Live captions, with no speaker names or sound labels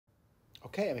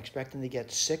Okay, I'm expecting to get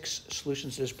 6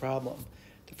 solutions to this problem.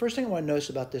 The first thing I want to notice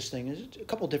about this thing is a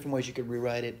couple different ways you could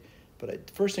rewrite it, but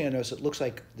the first thing I notice, it looks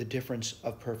like the difference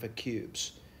of perfect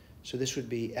cubes. So this would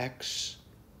be x,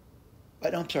 no,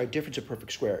 I'm sorry, difference of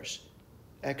perfect squares.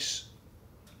 X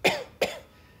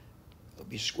will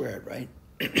be squared, right?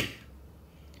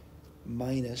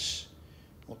 Minus,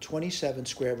 well, 27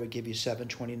 squared would give you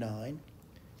 729.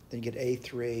 Then you get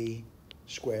a3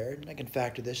 squared, and I can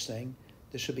factor this thing.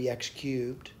 This would be x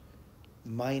cubed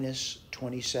minus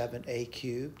 27a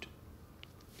cubed.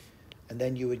 And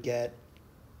then you would get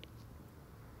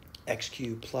x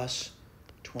cubed plus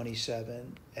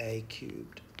 27a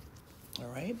cubed. All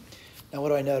right? Now what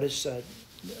do I notice?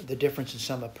 The difference in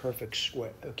sum of perfect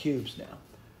cubes now.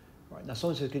 All right, now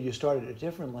someone says, could you started it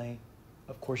differently?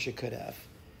 Of course you could have.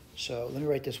 So let me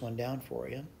write this one down for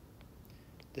you.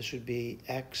 This would be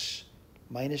x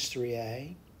minus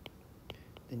 3a.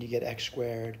 Then you get x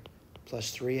squared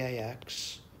plus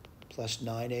 3ax plus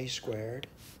 9a squared.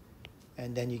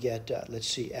 And then you get, let's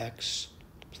see, x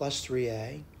plus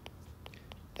 3a,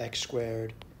 x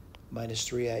squared minus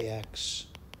 3ax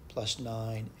plus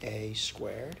 9a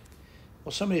squared.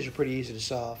 Well, some of these are pretty easy to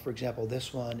solve. For example,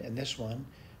 this one and this one.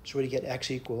 So what do you get?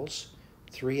 X equals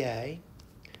 3a.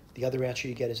 The other answer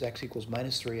you get is x equals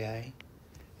minus 3a.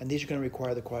 And these are going to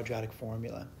require the quadratic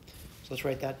formula. So let's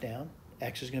write that down.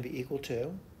 X is going to be equal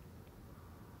to,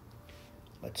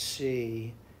 let's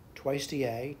see, twice the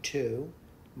a, 2,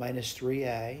 minus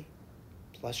 3a,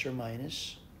 plus or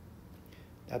minus,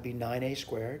 that would be 9a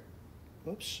squared,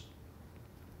 whoops,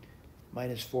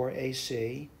 minus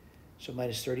 4ac, so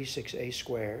minus 36a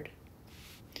squared.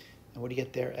 And what do you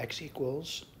get there? X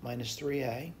equals minus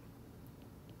 3a,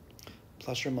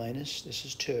 plus or minus, this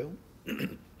is 2. Well,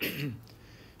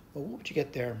 what would you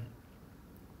get there?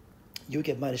 You would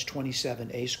get minus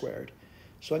 27a squared.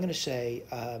 So I'm going to say,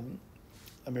 let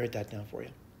me write that down for you.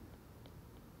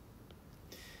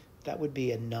 That would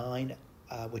be a 9,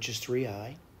 which is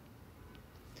 3i,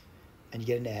 and you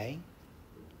get an a,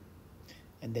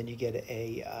 and then you get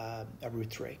a root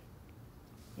 3.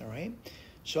 All right?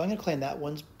 So I'm going to claim that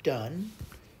one's done.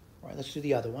 All right, let's do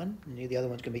the other one. And the other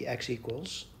one's going to be x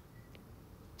equals,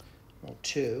 well,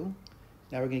 2.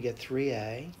 Now we're going to get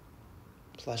 3a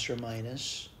plus or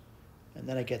minus, and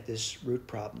then I get this root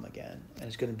problem again. And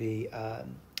it's going to be,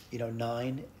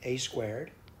 9a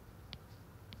squared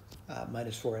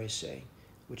minus 4ac,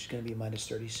 which is going to be minus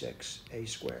 36a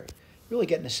squared. Really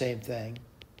getting the same thing.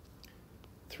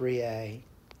 3a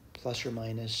plus or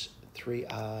minus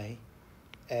 3i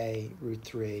a root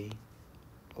 3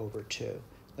 over 2.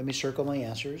 Let me circle my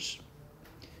answers.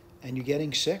 And you're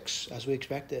getting 6, as we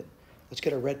expected. Let's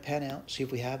get a red pen out, see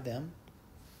if we have them.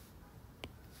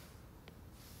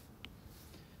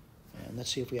 And let's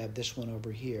see if we have this one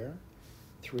over here.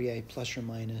 3a plus or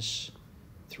minus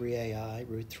 3ai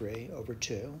root 3 over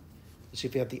 2. Let's see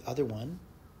if we have the other one.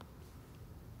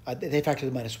 They factor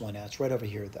the minus 1 out. It's right over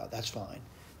here, though. That's fine.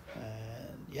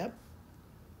 And, yep.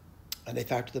 And they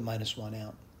factor the minus 1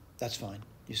 out. That's fine.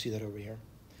 You see that over here.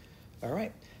 All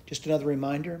right. Just another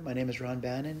reminder, my name is Ron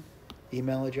Bannon.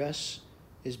 Email address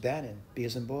is Bannon, B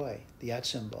as in boy, the @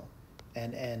 symbol,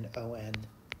 NNON.US.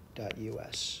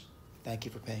 Thank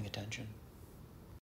you for paying attention.